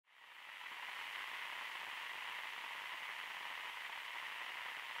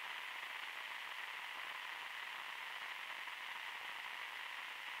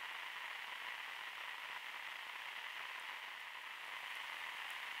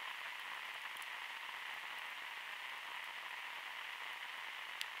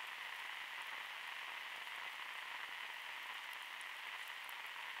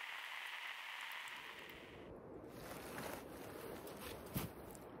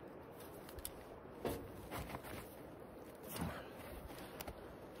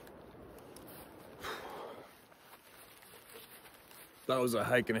That was a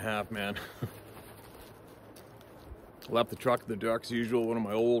hike and a half, man. Left the truck in the dark as usual, one of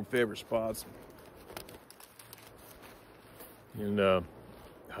my old favorite spots. And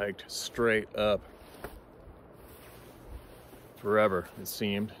hiked straight up forever, it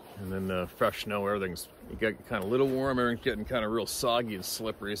seemed. And then fresh snow, everything's, it got kind of a little warm, everything's getting kind of real soggy and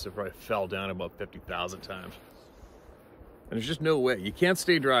slippery, so I probably fell down about 50,000 times. And there's just no way. You can't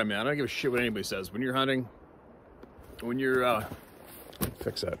stay dry, man. I don't give a shit what anybody says. When you're hunting, when you're,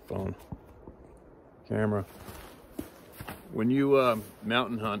 fix that phone, camera. When you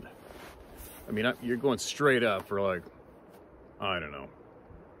mountain hunt, I mean, you're going straight up for like, I don't know,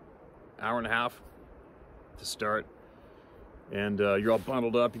 hour and a half to start. And you're all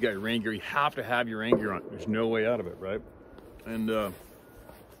bundled up, you got your rain gear. You have to have your rain gear on. There's no way out of it, right? And you're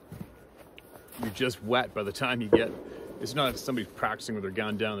just wet by the time you get, it's not somebody practicing with their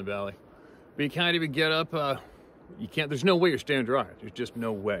gun down the valley. But you can't even get up, you can't, there's no way you're staying dry. There's just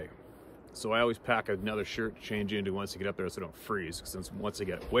no way. So I always pack another shirt to change into once you get up there so I don't freeze. Since once I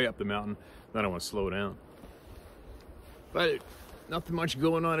get way up the mountain, then I want to slow down. But nothing much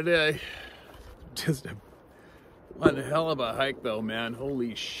going on today. Just one hell of a hike though, man.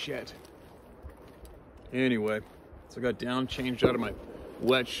 Holy shit. Anyway, so I got down, changed out of my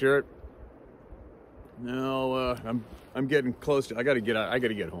wet shirt. Now I'm getting close to, I gotta get out, I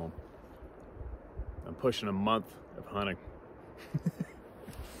gotta get home. I'm pushing a month of hunting.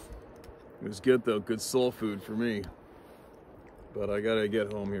 It was good though, good soul food for me. But I gotta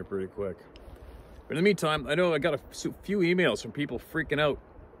get home here pretty quick. But in the meantime, I know I got a few emails from people freaking out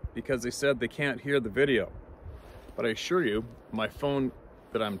because they said they can't hear the video. But I assure you, my phone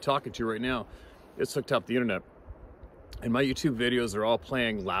that I'm talking to right now, it's hooked up to the internet. And my YouTube videos are all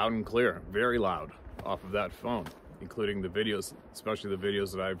playing loud and clear, very loud off of that phone, including the videos, especially the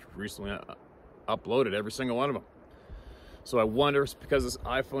videos that I've recently uploaded, every single one of them. So I wonder, because it's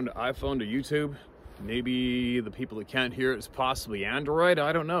iPhone to iPhone to YouTube, maybe the people that can't hear it is possibly Android.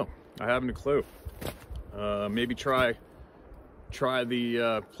 I don't know. I haven't a clue. Maybe try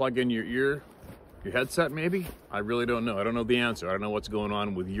the plug in your headset maybe. I really don't know. I don't know the answer. I don't know what's going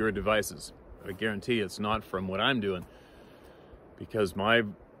on with your devices. I guarantee it's not from what I'm doing, because my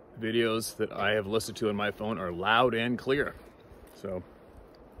videos that I have listened to on my phone are loud and clear. So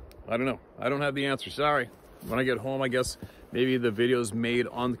I don't know. I don't have the answer. Sorry. When I get home, I guess maybe the videos made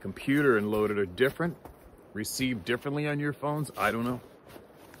on the computer and loaded are different, received differently on your phones. I don't know.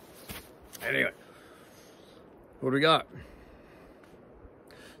 Anyway, what do we got?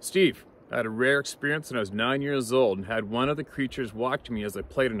 Steve, I had a rare experience when I was 9 years old and had one of the creatures watch me as I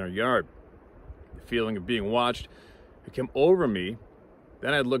played in our yard. The feeling of being watched had come over me.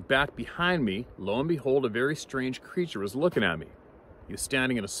 Then I'd look back behind me. Lo and behold, a very strange creature was looking at me. He was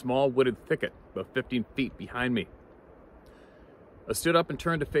standing in a small wooded thicket about 15 feet behind me. I stood up and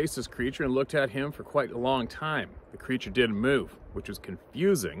turned to face this creature and looked at him for quite a long time. The creature didn't move, which was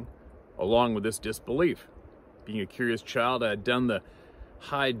confusing, along with this disbelief. Being a curious child, I had done the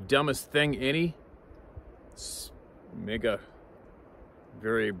high dumbest thing any. Make a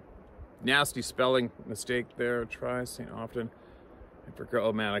very nasty spelling mistake there. Try St. Often. I forgot.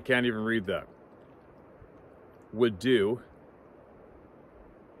 Oh man, I can't even read that. Would do.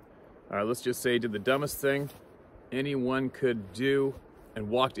 All right, let's just say did the dumbest thing anyone could do and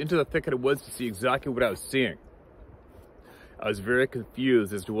walked into the thicket of woods to see exactly what I was seeing. I was very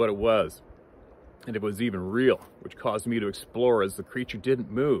confused as to what it was and if it was even real, which caused me to explore as the creature didn't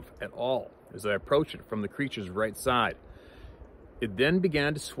move at all as I approached it from the creature's right side. It then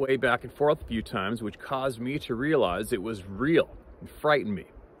began to sway back and forth a few times, which caused me to realize it was real and frightened me.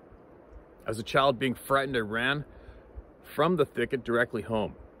 As a child being frightened, I ran from the thicket directly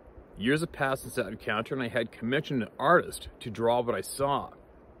home. Years have passed since that encounter, and I had commissioned an artist to draw what I saw.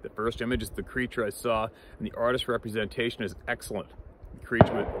 The first image is the creature I saw, and the artist's representation is excellent. The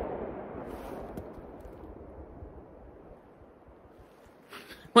creature was...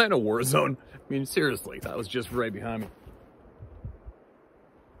 Am I in a war zone? I mean, seriously, that was just right behind me.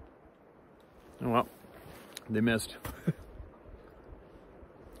 Oh well, they missed.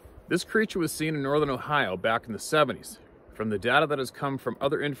 This creature was seen in northern Ohio back in the 70s. From the data that has come from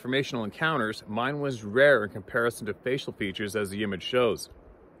other informational encounters, mine was rare in comparison to facial features as the image shows.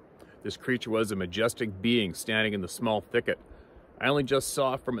 This creature was a majestic being standing in the small thicket. I only just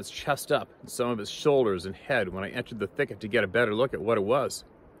saw from its chest up and some of its shoulders and head when I entered the thicket to get a better look at what it was.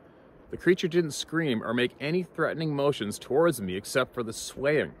 The creature didn't scream or make any threatening motions towards me except for the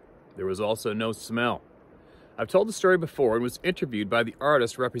swaying. There was also no smell. I've told the story before and was interviewed by the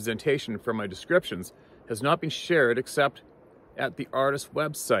artist. Representation from my descriptions has not been shared except at the artist's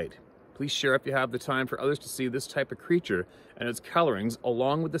website. Please share if you have the time for others to see this type of creature and its colorings,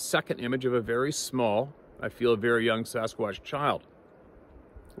 along with the second image of a very small, I feel a very young Sasquatch child,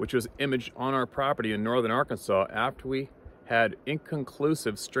 which was imaged on our property in northern Arkansas after we had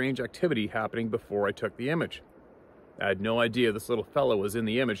inconclusive strange activity happening before I took the image. I had no idea this little fellow was in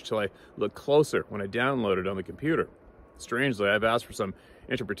the image till I looked closer when I downloaded it on the computer. Strangely, I've asked for some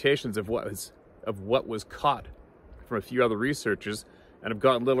interpretations of what was caught from a few other researchers and have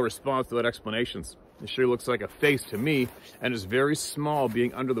gotten little response to that explanations. It sure looks like a face to me and is very small,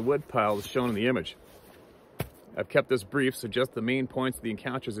 being under the wood pile as shown in the image. I've kept this brief, so just the main points of the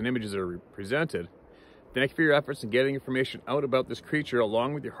encounters and images are presented. Thank you for your efforts in getting information out about this creature,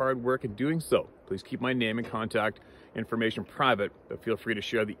 along with your hard work in doing so. Please keep my name and contact information private, but feel free to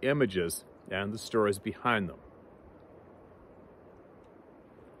share the images and the stories behind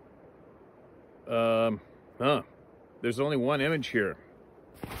them. There's only one image here.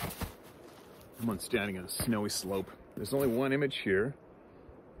 I'm standing on a snowy slope. There's only one image here.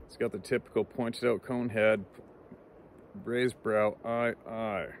 It's got the typical pointed out cone head, raised brow, eye.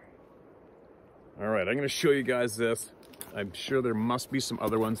 All right, I'm going to show you guys this. I'm sure there must be some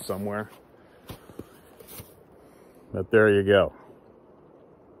other ones somewhere. But there you go.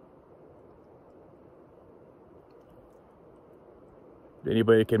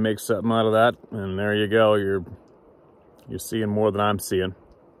 Anybody can make something out of that, and there you go. You're seeing more than I'm seeing.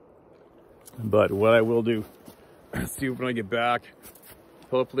 But what I will do, see when I get back,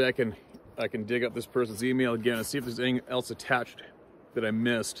 hopefully I can dig up this person's email again and see if there's anything else attached that I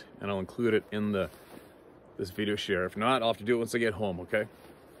missed, and I'll include it in this video share. If not, I'll have to do it once I get home, okay?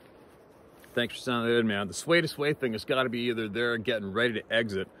 Thanks for sounding in, man. The sway to sway thing has got to be either they're getting ready to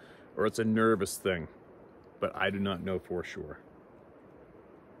exit or it's a nervous thing, but I do not know for sure.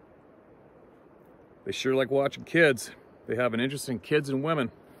 They sure like watching kids. They have an interest in kids and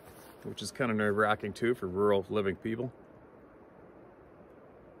women, which is kind of nerve-wracking too for rural living people.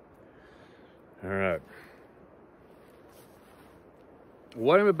 All right.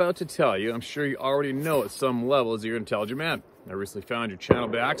 What I'm about to tell you, I'm sure you already know at some level as you're an intelligent man. I recently found your channel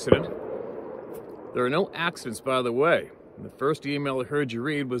by accident. There are no accidents, by the way. The first email I heard you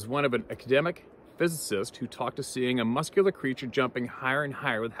read was one of an academic physicist who talked to seeing a muscular creature jumping higher and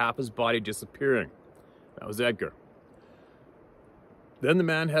higher with half his body disappearing. That was Edgar. Then the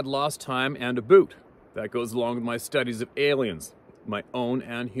man had lost time and a boot. That goes along with my studies of aliens, my own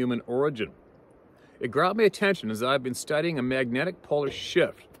and human origin. It grabbed my attention as I've been studying a magnetic polar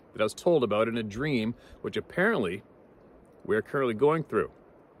shift that I was told about in a dream, which apparently we're currently going through.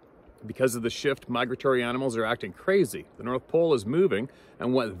 Because of the shift, migratory animals are acting crazy. The North Pole is moving,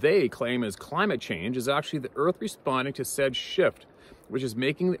 and what they claim is climate change is actually the Earth responding to said shift, which is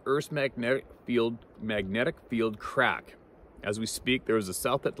making the Earth's magnetic field crack. As we speak, there is a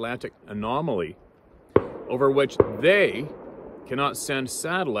South Atlantic anomaly over which they cannot send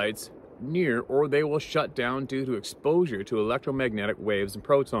satellites near, or they will shut down due to exposure to electromagnetic waves and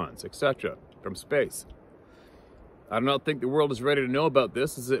protons, etc., from space. I do not think the world is ready to know about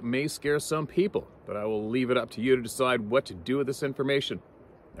this, as it may scare some people, but I will leave it up to you to decide what to do with this information.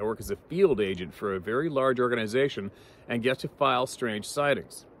 I work as a field agent for a very large organization and get to file strange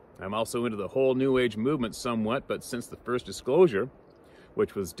sightings. I'm also into the whole New Age movement somewhat, but since the first disclosure,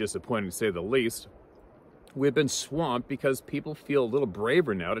 which was disappointing to say the least, we've been swamped because people feel a little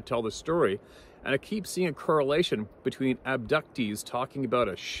braver now to tell the story, and I keep seeing a correlation between abductees talking about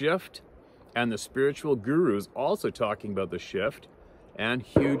a shift and the spiritual gurus also talking about the shift and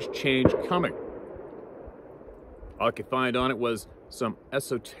huge change coming. All I could find on it was some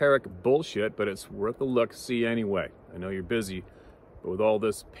esoteric bullshit, but it's worth a look see anyway. I know you're busy, but with all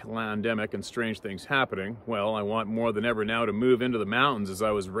this pandemic and strange things happening, well, I want more than ever now to move into the mountains, as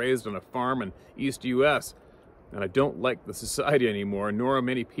I was raised on a farm in East US, and I don't like the society anymore, nor are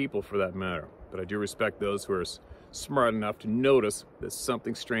many people for that matter. But I do respect those who are smart enough to notice that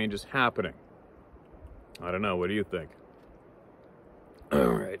something strange is happening. I don't know, what do you think? All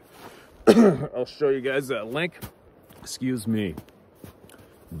right. I'll show you guys that link. Excuse me.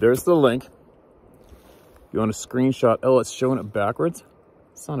 There's the link. You want a screenshot? Oh, it's showing it backwards?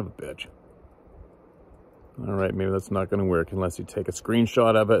 Son of a bitch. All right, maybe that's not going to work unless you take a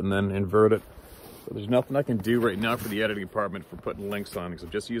screenshot of it and then invert it. But there's nothing I can do right now for the editing department for putting links on, because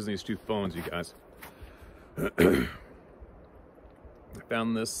I'm just using these two phones, you guys. I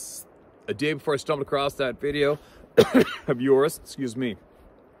found this a day before I stumbled across that video of yours. Excuse me.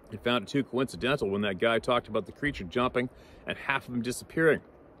 I found it too coincidental when that guy talked about the creature jumping and half of them disappearing.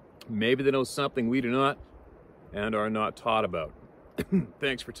 Maybe they know something we do not and are not taught about.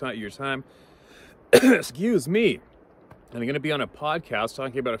 Thanks for your time. Excuse me. And I'm going to be on a podcast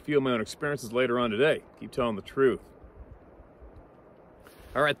talking about a few of my own experiences later on today. Keep telling the truth.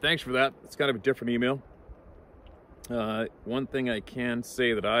 All right, thanks for that. It's kind of a different email. One thing I can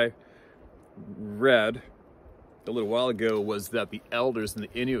say that I read a little while ago was that the elders in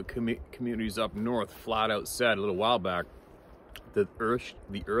the Inuit communities up north flat out said a little while back that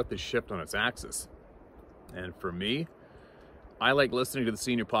the earth is shifted on its axis. And for me, I like listening to the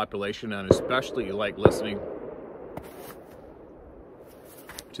senior population, and especially like listening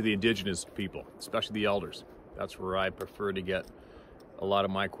to the indigenous people, especially the elders. That's where I prefer to get a lot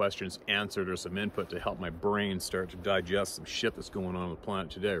of my questions answered or some input to help my brain start to digest some shit that's going on the planet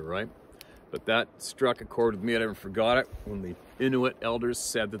today, right? But that struck a chord with me. I never forgot it when the Inuit elders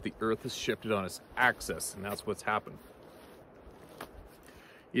said that the earth has shifted on its axis, and that's what's happened.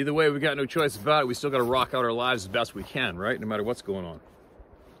 Either way, we got no choice about it. We still got to rock out our lives as best we can, right? No matter what's going on.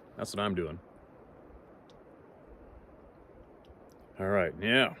 That's what I'm doing. All right,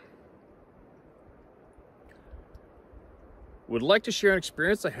 now. Would like to share an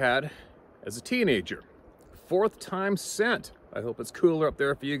experience I had as a teenager. 4th time sent. I hope it's cooler up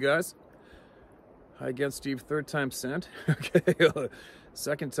there for you guys. Hi again, Steve. 3rd time sent. Okay.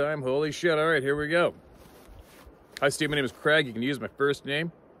 2nd time. Holy shit. All right, here we go. Hi, Steve. My name is Craig. You can use my first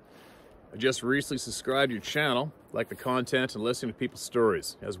name. I just recently subscribed to your channel. Like the content and listening to people's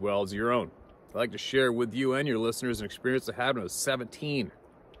stories, as well as your own. I'd like to share with you and your listeners an experience I had when I was 17.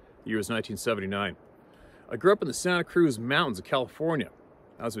 The year was 1979. I grew up in the Santa Cruz Mountains of California.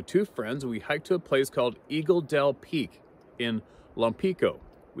 I was with 2 friends, and we hiked to a place called Eagle Dell Peak in Lompico.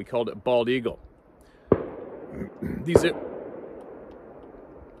 We called it Bald Eagle.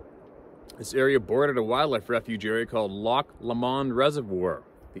 This area bordered a wildlife refuge area called Lac Lamond Reservoir.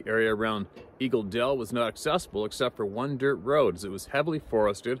 The area around Eagle Dell was not accessible except for one dirt road, as it was heavily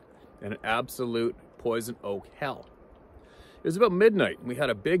forested and an absolute poison oak hell. It was about midnight, and we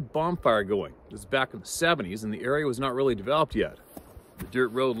had a big bonfire going. It was back in the 70s, and the area was not really developed yet. The dirt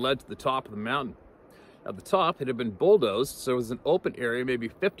road led to the top of the mountain. At the top, it had been bulldozed, so it was an open area maybe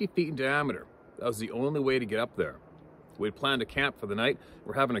 50 feet in diameter. That was the only way to get up there. We had planned to camp for the night.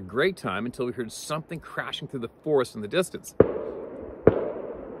 We're having a great time until we heard something crashing through the forest in the distance.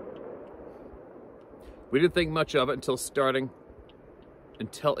 We didn't think much of it until it started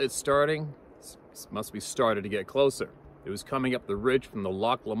to get closer. It was coming up the ridge from the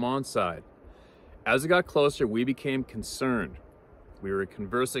Lac Lamond side. As it got closer, we became concerned. We were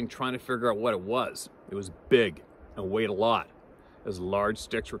conversing, trying to figure out what it was. It was big and weighed a lot, as large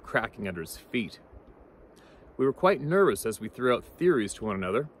sticks were cracking under its feet. We were quite nervous as we threw out theories to one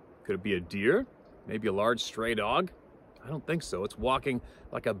another. Could it be a deer? Maybe a large stray dog? I don't think so. It's walking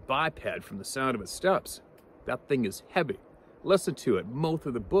like a biped from the sound of its steps. That thing is heavy. Listen to it mow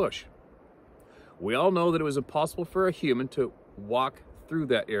through the bush. We all know that it was impossible for a human to walk through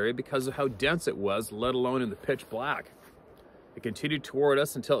that area because of how dense it was, let alone in the pitch black. It continued toward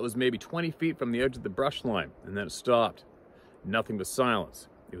us until it was maybe 20 feet from the edge of the brush line, and then it stopped. Nothing but silence.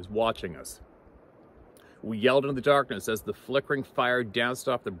 It was watching us. We yelled into the darkness as the flickering fire danced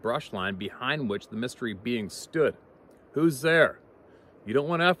off the brush line behind which the mystery being stood. Who's there? You don't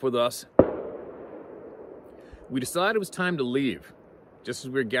want to F with us. We decided it was time to leave. Just as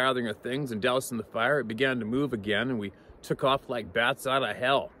we were gathering our things and dousing the fire, it began to move again, and we took off like bats out of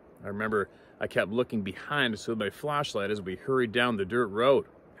hell. I remember I kept looking behind us with my flashlight as we hurried down the dirt road,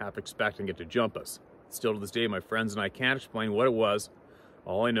 half expecting it to jump us. Still to this day, my friends and I can't explain what it was.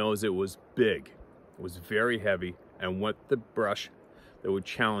 All I know is it was big. It was very heavy and went the brush that would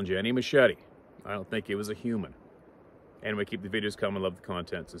challenge any machete. I don't think it was a human. Anyway, keep the videos coming. Love the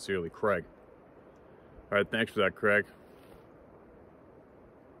content. Sincerely, Craig. All right, thanks for that, Craig.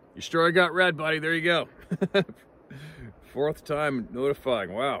 Your story got read, buddy. There you go. 4th time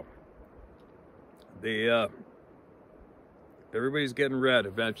notifying. Wow. Everybody's getting read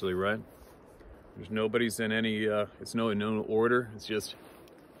eventually, right? There's nobody's in any, it's no order. It's just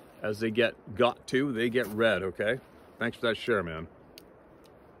as they get they get read, okay? Thanks for that share, man.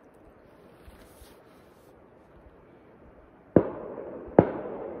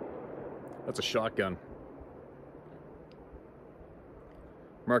 That's a shotgun.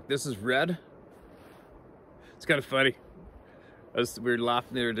 Mark, this is red. It's kind of funny. We were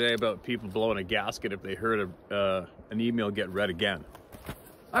laughing the other day about people blowing a gasket if they heard an email get read again.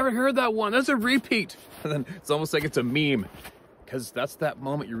 I haven't heard that one. That's a repeat. And then it's almost like it's a meme. Because that's that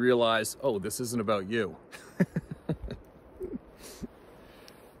moment you realize, oh, this isn't about you.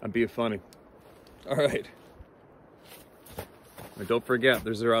 I'm being funny. All right. And don't forget,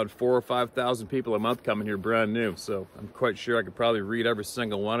 there's around 4,000 or 5,000 people a month coming here brand new. So I'm quite sure I could probably read every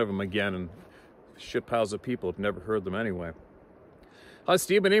single one of them again and Shit piles of people have never heard them anyway. Hi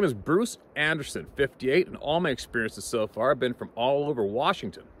Steve, my name is Bruce Anderson, 58, and all my experiences so far have been from all over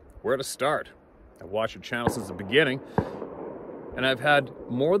Washington. Where to start? I've watched your channel since the beginning, and I've had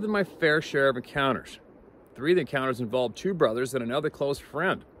more than my fair share of encounters. 3 of the encounters involved 2 brothers and another close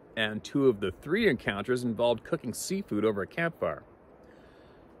friend, and 2 of the 3 encounters involved cooking seafood over a campfire.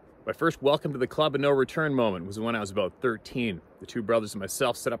 My first welcome to the club and no return moment was when I was about 13. The 2 brothers and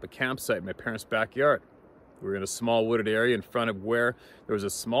myself set up a campsite in my parents' backyard. We were in a small wooded area in front of where there was a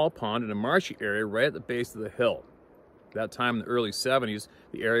small pond and a marshy area right at the base of the hill. At that time in the early 70s,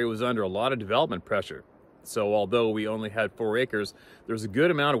 the area was under a lot of development pressure. So although we only had 4 acres, there was a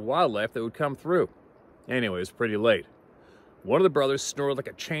good amount of wildlife that would come through. Anyway, it was pretty late. One of the brothers snored like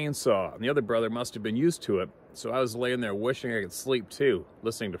a chainsaw, and the other brother must have been used to it, so I was laying there wishing I could sleep too,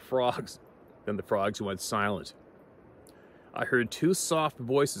 listening to frogs. Then the frogs went silent. I heard 2 soft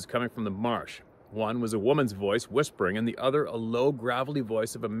voices coming from the marsh. One was a woman's voice whispering, and the other a low, gravelly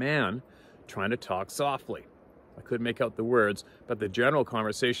voice of a man trying to talk softly. I couldn't make out the words, but the general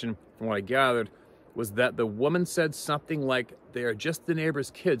conversation, from what I gathered, was that the woman said something like, "They are just the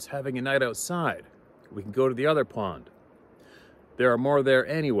neighbor's kids having a night outside. We can go to the other pond. There are more there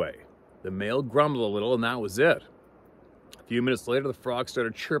anyway." The male grumbled a little, and that was it. A few minutes later, the frog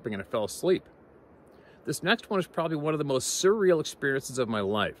started chirping, and I fell asleep. This next one is probably one of the most surreal experiences of my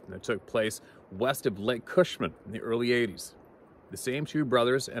life, and it took place west of Lake Cushman in the early 80s. The same 2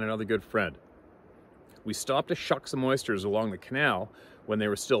 brothers and another good friend. We stopped to shuck some oysters along the canal when they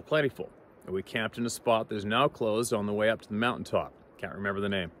were still plentiful, and we camped in a spot that is now closed on the way up to the mountaintop. Can't remember the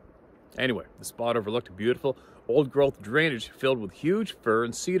name. Anyway, the spot overlooked a beautiful old-growth drainage filled with huge fir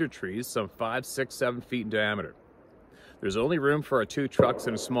and cedar trees some 5, 6, 7 feet in diameter. There's only room for our 2 trucks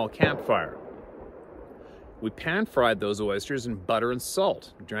and a small campfire. We pan-fried those oysters in butter and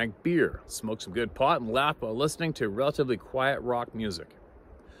salt, drank beer, smoked some good pot, and laughed while listening to relatively quiet rock music.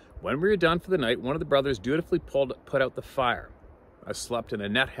 When we were done for the night, one of the brothers dutifully put out the fire. I slept in a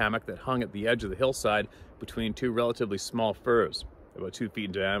net hammock that hung at the edge of the hillside between 2 relatively small firs, about 2 feet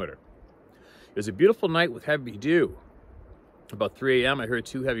in diameter. It was a beautiful night with heavy dew. About 3 a.m., I heard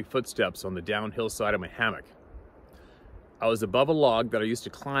 2 heavy footsteps on the downhill side of my hammock. I was above a log that I used to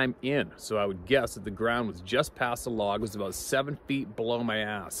climb in, so I would guess that the ground was just past the log, was about 7 feet below my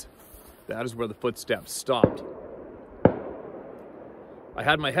ass. That is where the footsteps stopped. I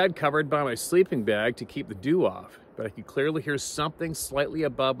had my head covered by my sleeping bag to keep the dew off, but I could clearly hear something slightly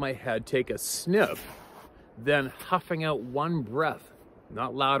above my head take a sniff, then huffing out one breath.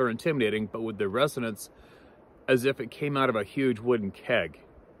 Not loud or intimidating, but with the resonance as if it came out of a huge wooden keg.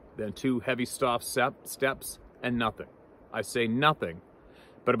 Then 2 heavy soft steps and nothing. I say nothing,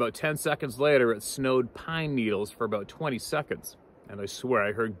 but about 10 seconds later it snowed pine needles for about 20 seconds, and I swear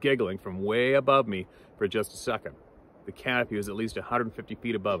I heard giggling from way above me for just a second. The canopy was at least 150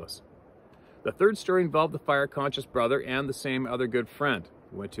 feet above us. The 3rd story involved the fire-conscious brother and the same other good friend.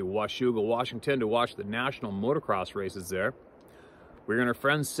 We went to Washougal, Washington to watch the national motocross races there. We were in our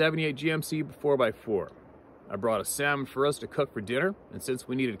friend's 78 GMC 4x4. I brought a salmon for us to cook for dinner, and since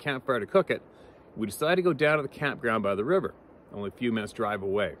we needed a campfire to cook it, we decided to go down to the campground by the river, only a few minutes drive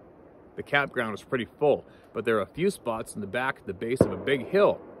away. The campground was pretty full, but there are a few spots in the back at the base of a big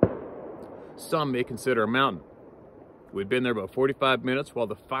hill. Some may consider a mountain. We'd been there about 45 minutes while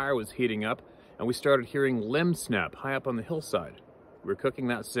the fire was heating up, and we started hearing limbs snap high up on the hillside. We were cooking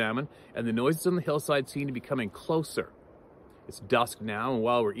that salmon, and the noises on the hillside seemed to be coming closer. It's dusk now, and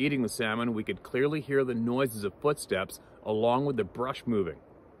while we're eating the salmon, we could clearly hear the noises of footsteps along with the brush moving.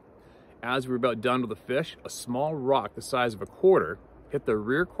 As we were about done with the fish, a small rock the size of a quarter hit the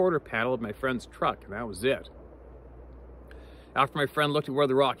rear quarter panel of my friend's truck, and that was it. After my friend looked at where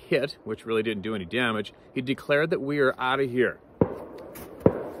the rock hit, which really didn't do any damage, he declared that we are out of here.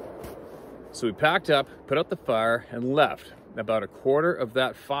 So we packed up, put out the fire, and left. About a quarter of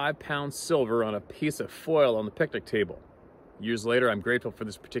that 5-pound silver on a piece of foil on the picnic table. Years later, I'm grateful for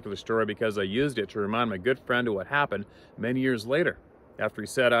this particular story because I used it to remind my good friend of what happened many years later, after he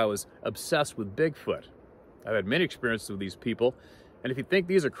said I was obsessed with Bigfoot. I've had many experiences with these people, and if you think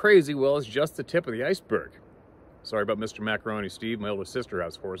these are crazy, well, it's just the tip of the iceberg. Sorry about Mr. Macaroni Steve, my older sister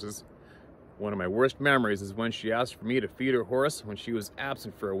has horses. One of my worst memories is when she asked for me to feed her horse when she was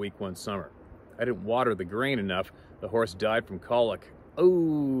absent for a week one summer. I didn't water the grain enough. The horse died from colic.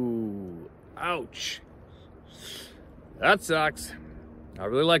 Oh, ouch. That sucks. I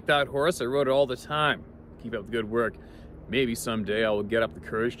really like that horse. I rode it all the time. Keep up the good work. Maybe someday I will get up the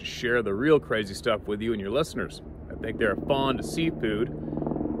courage to share the real crazy stuff with you and your listeners. I think they're fond of seafood,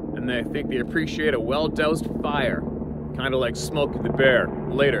 and I think they appreciate a well-doused fire. Kind of like Smokey the Bear.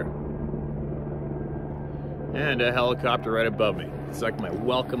 Later. And a helicopter right above me. It's like my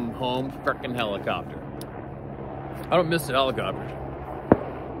welcome home frickin' helicopter. I don't miss the helicopters.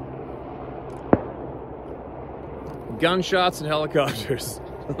 Gunshots and helicopters.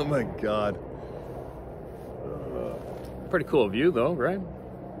 Oh my God. Pretty cool view though, right?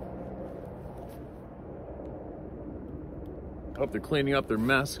 Hope they're cleaning up their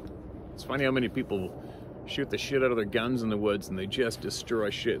mess. It's funny how many people shoot the shit out of their guns in the woods and they just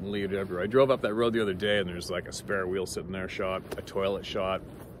destroy shit and leave it everywhere. I drove up that road the other day and there's like a spare wheel sitting there shot, a toilet shot.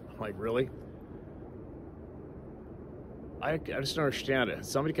 I'm like, really? I just don't understand it.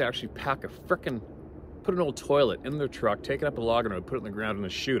 Somebody could actually pack a frickin', put an old toilet in their truck, take it up a logging road, put it in the ground and then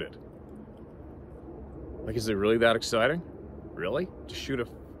shoot it. Like, is it really that exciting? Really? To shoot a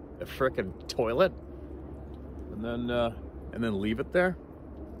frickin' toilet? And then leave it there?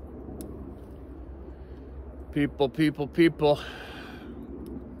 People, people, people.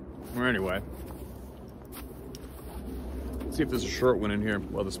 Or anyway. Let's see if there's a short one in here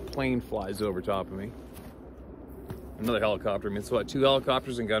while this plane flies over top of me. Another helicopter. I mean, it's what, 2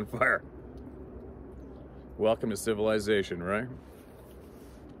 helicopters and gunfire. Welcome to civilization, right?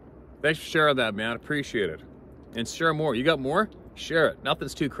 Thanks for sharing that, man. Appreciate it. And share more. You got more? Share it.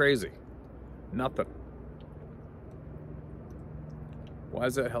 Nothing's too crazy. Nothing. Why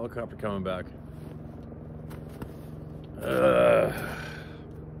is that helicopter coming back?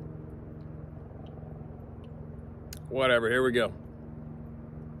 Whatever, here we go.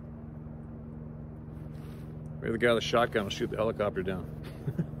 Maybe the guy with the shotgun will shoot the helicopter down.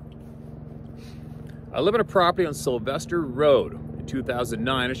 I live in a property on Sylvester Road in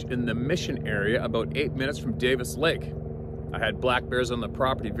 2009 in the Mission area, about 8 minutes from Davis Lake. I had black bears on the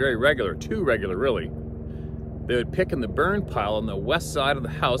property, very regular, too regular really. They would pick in the burn pile on the west side of the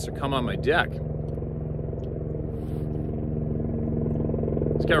house or come on my deck.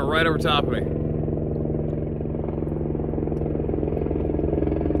 It's coming right over top of me.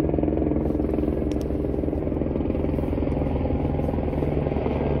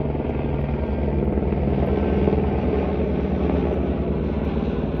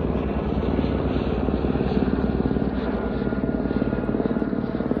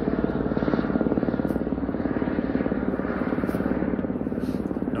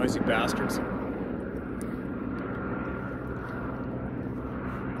 Noisy bastards.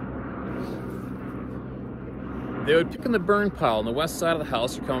 They would pick in the burn pile on the west side of the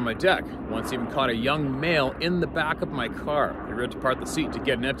house or come on my deck. Once even caught a young male in the back of my car. They ripped apart the seat to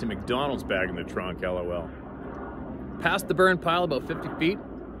get an empty McDonald's bag in the trunk, LOL. Past the burn pile about 50 feet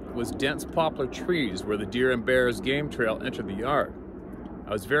was dense poplar trees where the deer and bears game trail entered the yard.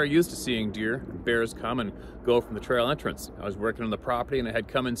 I was very used to seeing deer and bears come and go from the trail entrance. I was working on the property and I had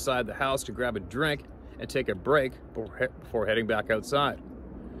come inside the house to grab a drink and take a break before heading back outside.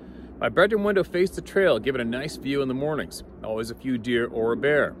 My bedroom window faced the trail, giving a nice view in the mornings. Always a few deer or a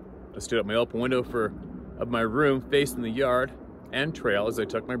bear. I stood at my open window of my room facing the yard and trail as I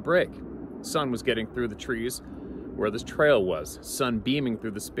took my break. Sun was getting through the trees where this trail was, sun beaming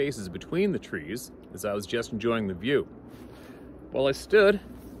through the spaces between the trees as I was just enjoying the view. While I stood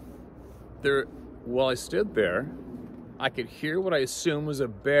there, I could hear what I assumed was a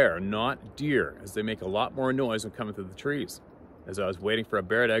bear, not deer, as they make a lot more noise when coming through the trees. As I was waiting for a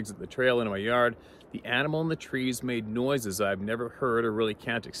bear to exit the trail into my yard, the animal in the trees made noises I've never heard or really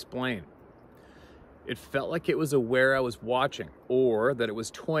can't explain. It felt like it was aware I was watching, or that it was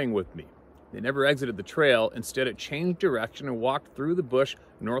toying with me. It never exited the trail. Instead, it changed direction and walked through the bush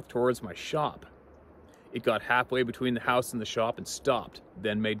north towards my shop. It got halfway between the house and the shop and stopped,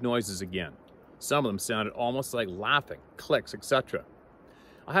 then made noises again. Some of them sounded almost like laughing, clicks, etc.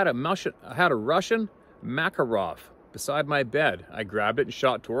 I had a Russian Makarov beside my bed. I grabbed it and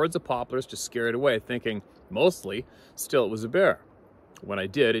shot towards the poplars to scare it away, thinking, mostly, still it was a bear. When I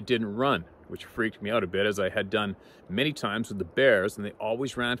did, it didn't run, which freaked me out a bit, as I had done many times with the bears, and they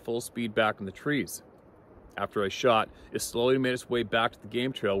always ran full speed back in the trees. After I shot, it slowly made its way back to the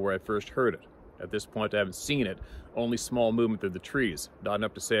game trail where I first heard it. At this point, I haven't seen it, only small movement through the trees, not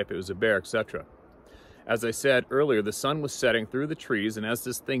enough to say if it was a bear, etc. As I said earlier, the sun was setting through the trees, and as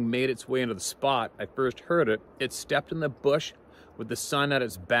this thing made its way into the spot I first heard it, it stepped in the bush with the sun at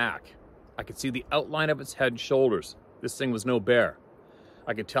its back. I could see the outline of its head and shoulders. This thing was no bear.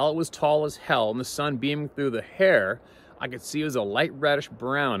 I could tell it was tall as hell, and the sun beaming through the hair, I could see it was a light reddish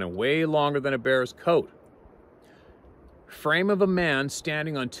brown and way longer than a bear's coat. Frame of a man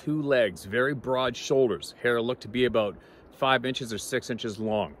standing on 2 legs, very broad shoulders. Hair looked to be about 5 inches or 6 inches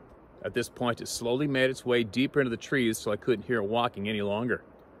long. At this point, it slowly made its way deeper into the trees so I couldn't hear it walking any longer.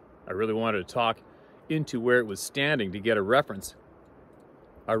 I really wanted to talk into where it was standing to get a reference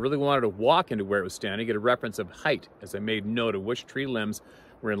I really wanted to walk into where it was standing, get a reference of height, as I made note of which tree limbs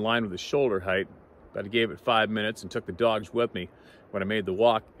were in line with the shoulder height. But I gave it 5 minutes and took the dogs with me when I made the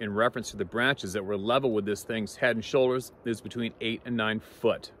walk. In reference to the branches that were level with this thing's head and shoulders, is between 8 and 9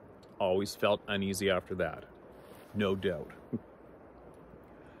 foot. Always felt uneasy after that. No doubt.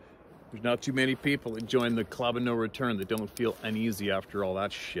 There's not too many people that join the Club of No Return that don't feel uneasy after all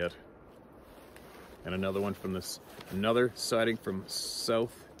that shit. And another one from this, another sighting from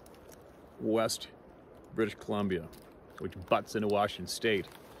southwest British Columbia, which butts into Washington State.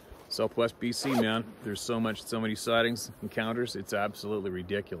 Southwest BC, man, there's so many sightings, encounters, it's absolutely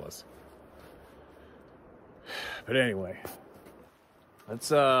ridiculous. But anyway, that's,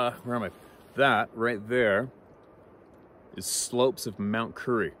 where am I? That right there is slopes of Mount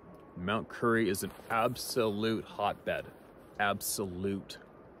Currie. Mount Currie is an absolute hotbed. Absolute.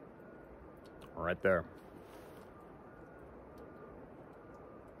 Right there.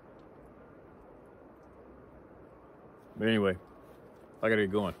 But anyway, I gotta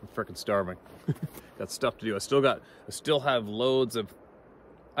get going. I'm freaking starving. Got stuff to do. I still have loads of,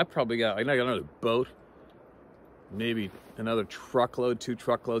 I got another boat, maybe another truckload, 2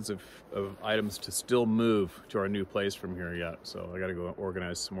 truckloads of items to still move to our new place from here yet. So I gotta go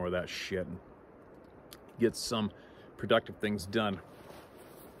organize some more of that shit and get some productive things done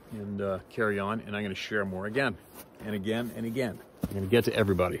and carry on. And I'm gonna share more again and again and again. I'm gonna get to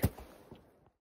everybody.